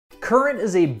Current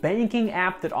is a banking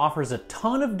app that offers a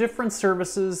ton of different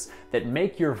services that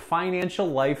make your financial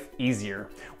life easier.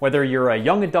 Whether you're a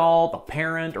young adult, a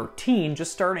parent, or teen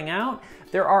just starting out,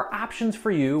 there are options for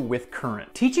you with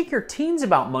Current. Teaching your teens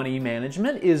about money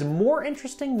management is more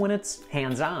interesting when it's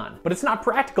hands-on, but it's not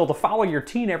practical to follow your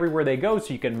teen everywhere they go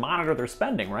so you can monitor their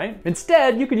spending, right?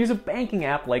 Instead, you can use a banking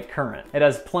app like Current. It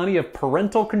has plenty of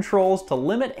parental controls to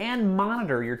limit and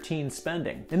monitor your teen's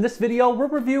spending. In this video, we'll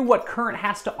review what Current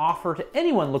has to offer to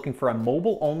anyone looking for a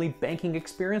mobile-only banking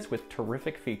experience with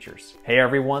terrific features. Hey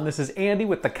everyone, this is Andy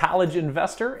with The College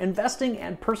Investor, investing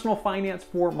and personal finance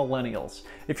for millennials.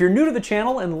 If you're new to the channel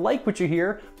and like what you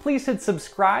hear, please hit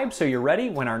subscribe so you're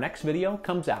ready when our next video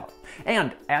comes out.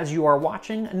 And as you are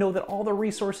watching, know that all the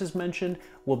resources mentioned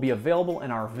will be available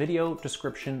in our video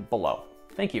description below.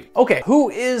 Thank you. Okay, who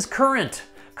is Current?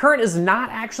 Current is not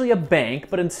actually a bank,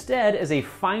 but instead is a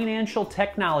financial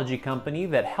technology company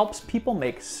that helps people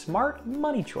make smart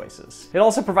money choices. It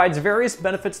also provides various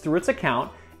benefits through its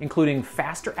account, including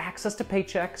faster access to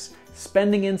paychecks,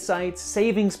 spending insights,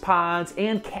 savings pods,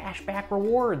 and cashback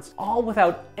rewards, all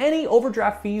without any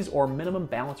overdraft fees or minimum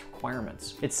balance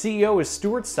requirements. Its CEO is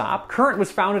Stuart Sopp. Current was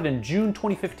founded in June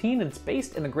 2015 and it's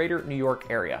based in the greater New York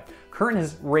area. Current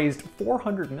has raised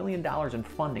 $400 million in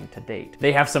funding to date.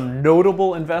 They have some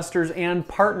notable investors and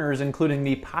partners, including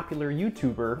the popular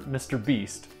YouTuber, Mr.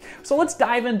 Beast. So let's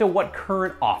dive into what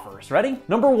Current offers. Ready?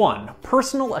 Number one,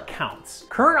 personal accounts.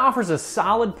 Current offers a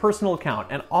solid personal account,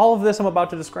 and all of this I'm about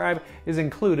to describe is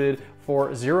included for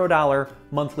 $0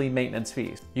 monthly maintenance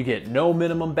fees. You get no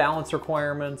minimum balance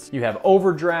requirements, you have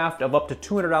overdraft of up to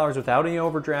 $200 without any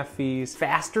overdraft fees,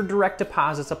 faster direct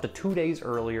deposits up to 2 days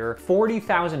earlier,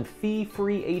 40,000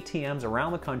 fee-free ATMs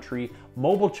around the country,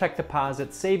 mobile check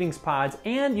deposits, savings pods,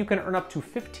 and you can earn up to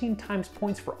 15 times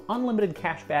points for unlimited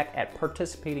cash back at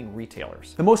participating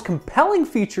retailers. The most compelling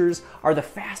features are the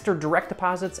faster direct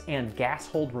deposits and gas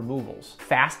hold removals.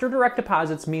 Faster direct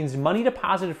deposits means money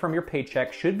deposited from your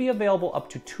paycheck should be available up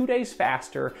to 2 days faster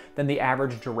than the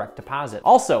average direct deposit.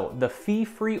 Also, the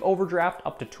fee-free overdraft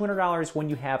up to $200 when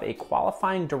you have a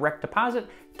qualifying direct deposit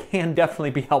can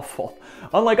definitely be helpful.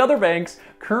 Unlike other banks,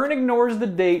 Current ignores the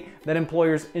date that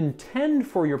employers intend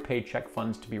for your paycheck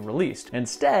funds to be released.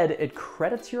 Instead, it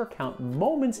credits your account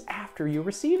moments after you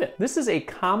receive it. This is a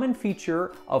common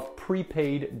feature of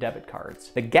prepaid debit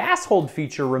cards. The gas hold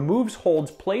feature removes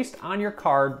holds placed on your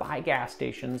card by gas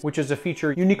stations, which is a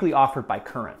feature uniquely offered by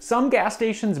Current. Some gas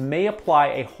stations may apply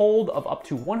a hold of up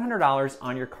to $100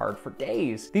 on your card for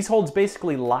days. These holds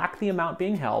basically lock the amount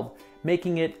being held,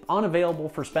 making it unavailable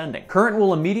for spending. Current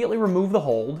will immediately remove the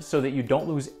hold so that you don't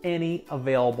lose any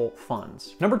available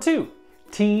funds. Number two,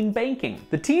 teen banking.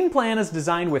 The teen plan is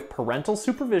designed with parental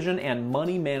supervision and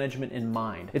money management in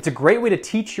mind. It's a great way to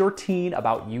teach your teen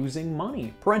about using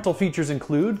money. Parental features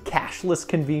include cashless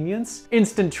convenience,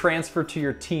 instant transfer to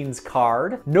your teen's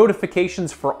card,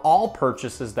 notifications for all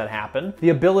purchases that happen, the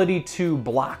ability to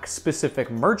block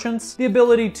specific merchants, the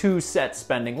ability to set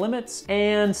spending limits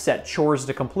and set chores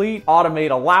to complete,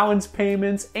 automate allowance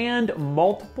payments, and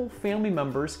multiple family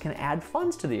members can add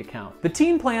funds to the account. The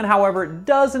teen plan, however,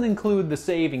 doesn't include the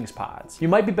savings pods. You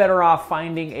might be better off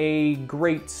finding a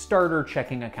great starter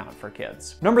checking account for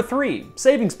kids. Number three,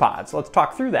 savings pods. Let's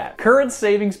talk through that. Current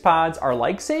savings pods are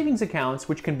like savings accounts,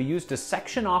 which can be used to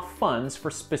section off funds for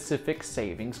specific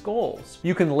savings goals.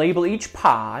 You can label each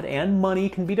pod, and money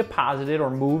can be deposited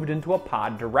or moved into a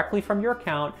pod directly from your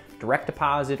account, direct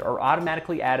deposit, or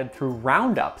automatically added through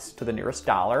roundups to the nearest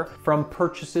dollar from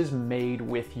purchases made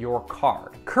with your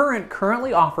card. Current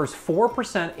currently offers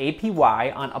 4%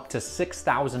 APY on up to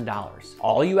 $6,000.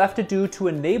 All you have to do to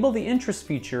enable the interest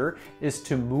feature is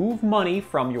to move money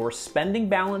from your spending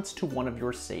balance to one of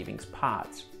your savings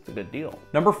pods. It's a good deal.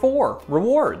 Number four,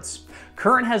 rewards.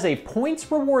 Current has a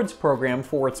points rewards program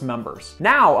for its members.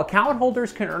 Now, account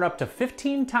holders can earn up to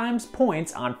 15 times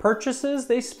points on purchases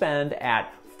they spend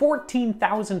at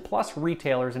 14,000 plus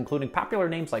retailers, including popular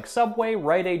names like Subway,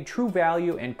 Rite Aid, True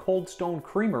Value, and Cold Stone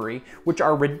Creamery, which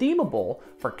are redeemable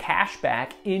for cash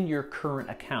back in your Current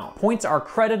account. Points are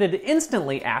credited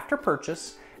instantly after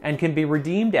purchase and can be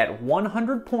redeemed at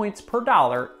 100 points per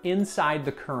dollar inside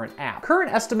the Current app.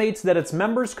 Current estimates that its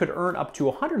members could earn up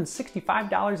to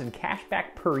 $165 in cash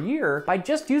back per year by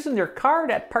just using their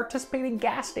card at participating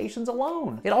gas stations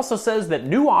alone. It also says that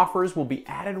new offers will be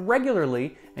added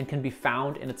regularly and can be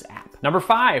found in its app. Number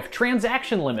five,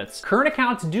 transaction limits. Current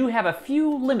accounts do have a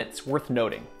few limits worth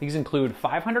noting. These include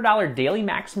 $500 daily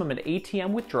maximum at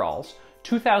ATM withdrawals,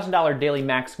 $2,000 daily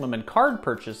maximum in card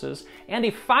purchases, and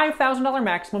a $5,000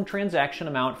 maximum transaction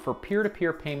amount for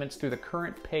peer-to-peer payments through the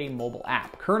Current Pay mobile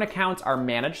app. Current accounts are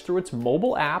managed through its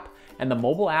mobile app, and the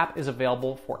mobile app is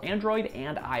available for Android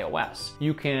and iOS.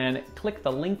 You can click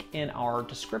the link in our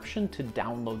description to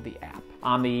download the app.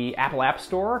 On the Apple App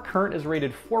Store, Current is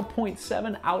rated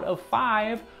 4.7 out of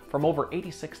 5 from over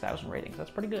 86,000 ratings. That's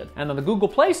pretty good. And on the Google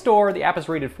Play Store, the app is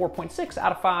rated 4.6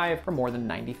 out of 5 for more than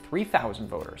 93,000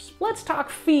 voters. Let's talk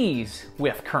fees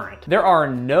with Current. There are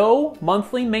no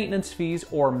monthly maintenance fees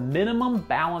or minimum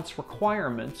balance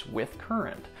requirements with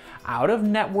Current.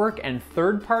 Out-of-network and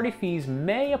third-party fees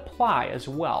may apply as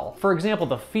well. For example,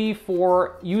 the fee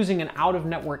for using an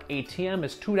out-of-network ATM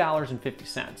is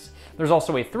 $2.50. There's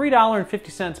also a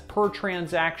 $3.50 per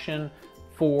transaction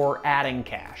for adding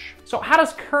cash. So how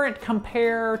does Current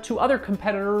compare to other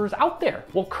competitors out there?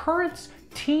 Well, Current's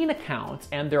teen accounts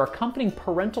and their accompanying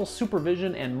parental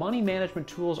supervision and money management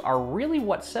tools are really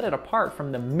what set it apart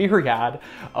from the myriad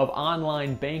of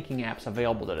online banking apps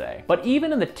available today. But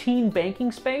even in the teen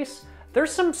banking space,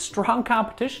 there's some strong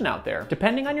competition out there.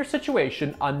 Depending on your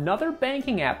situation, another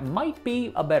banking app might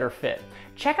be a better fit.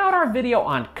 Check out our video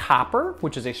on Copper,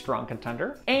 which is a strong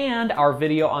contender, and our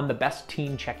video on the best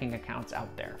teen checking accounts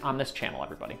out there on this channel,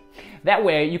 everybody. That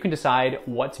way you can decide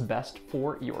what's best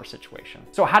for your situation.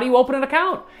 So how do you open an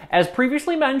account? As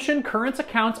previously mentioned, Current's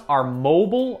accounts are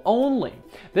mobile only.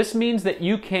 This means that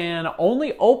you can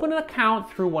only open an account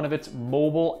through one of its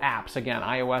mobile apps, again,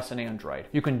 iOS and Android.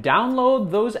 You can download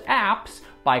those apps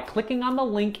by clicking on the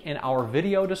link in our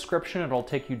video description. It'll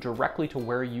take you directly to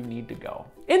where you need to go.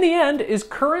 In the end, is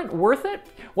Current worth it?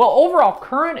 Well, overall,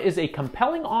 Current is a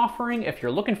compelling offering if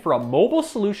you're looking for a mobile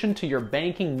solution to your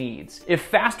banking needs. If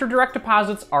faster direct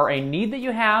deposits are a need that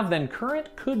you have, then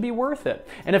Current could be worth it.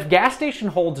 And if gas station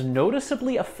holds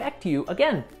noticeably affect you,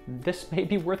 again, this may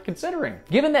be worth considering.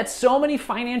 Given that so many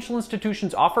financial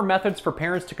institutions offer methods for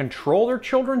parents to control their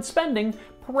children's spending,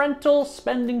 parental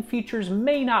spending features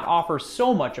may not offer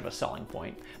so much of a selling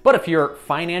point. But if your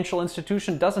financial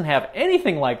institution doesn't have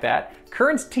anything like that,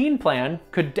 Current's teen plan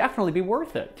could definitely be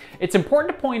worth it. It's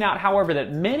important to point out, however,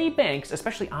 that many banks,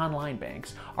 especially online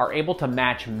banks, are able to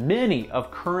match many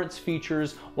of Current's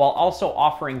features while also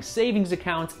offering savings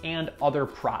accounts and other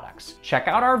products. Check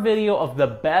out our video of the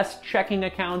best checking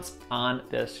accounts on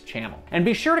this channel. And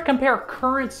be sure to compare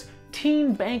Current's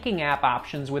teen banking app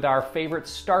options with our favorite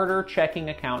starter checking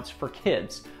accounts for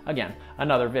kids. Again,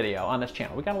 another video on this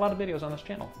channel. We got a lot of videos on this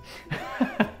channel.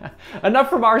 Enough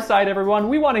from our side, everyone.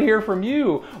 We want to hear from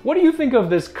you. What do you think of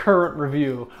this Current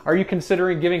review? Are you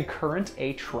considering giving Current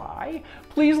a try?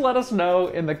 Please let us know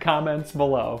in the comments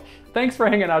below. Thanks for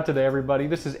hanging out today, everybody.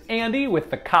 This is Andy with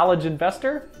The College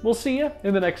Investor. We'll see you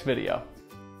in the next video.